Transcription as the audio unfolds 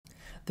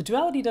The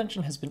Duality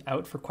Dungeon has been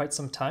out for quite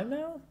some time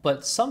now,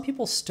 but some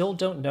people still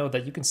don't know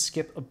that you can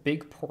skip a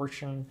big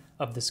portion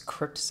of this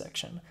Crypt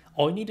section.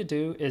 All you need to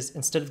do is,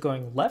 instead of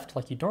going left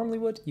like you normally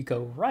would, you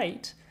go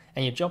right,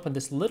 and you jump on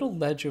this little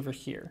ledge over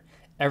here.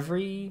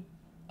 Every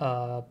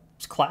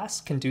class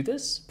can do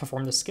this,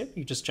 perform the skip.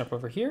 You just jump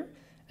over here,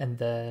 and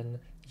then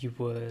you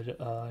would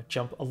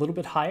jump a little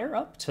bit higher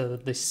up to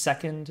the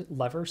second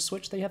lever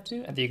switch that you have to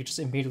do, and then you can just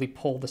immediately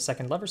pull the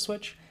second lever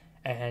switch,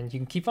 and you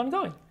can keep on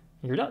going.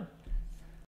 You're done.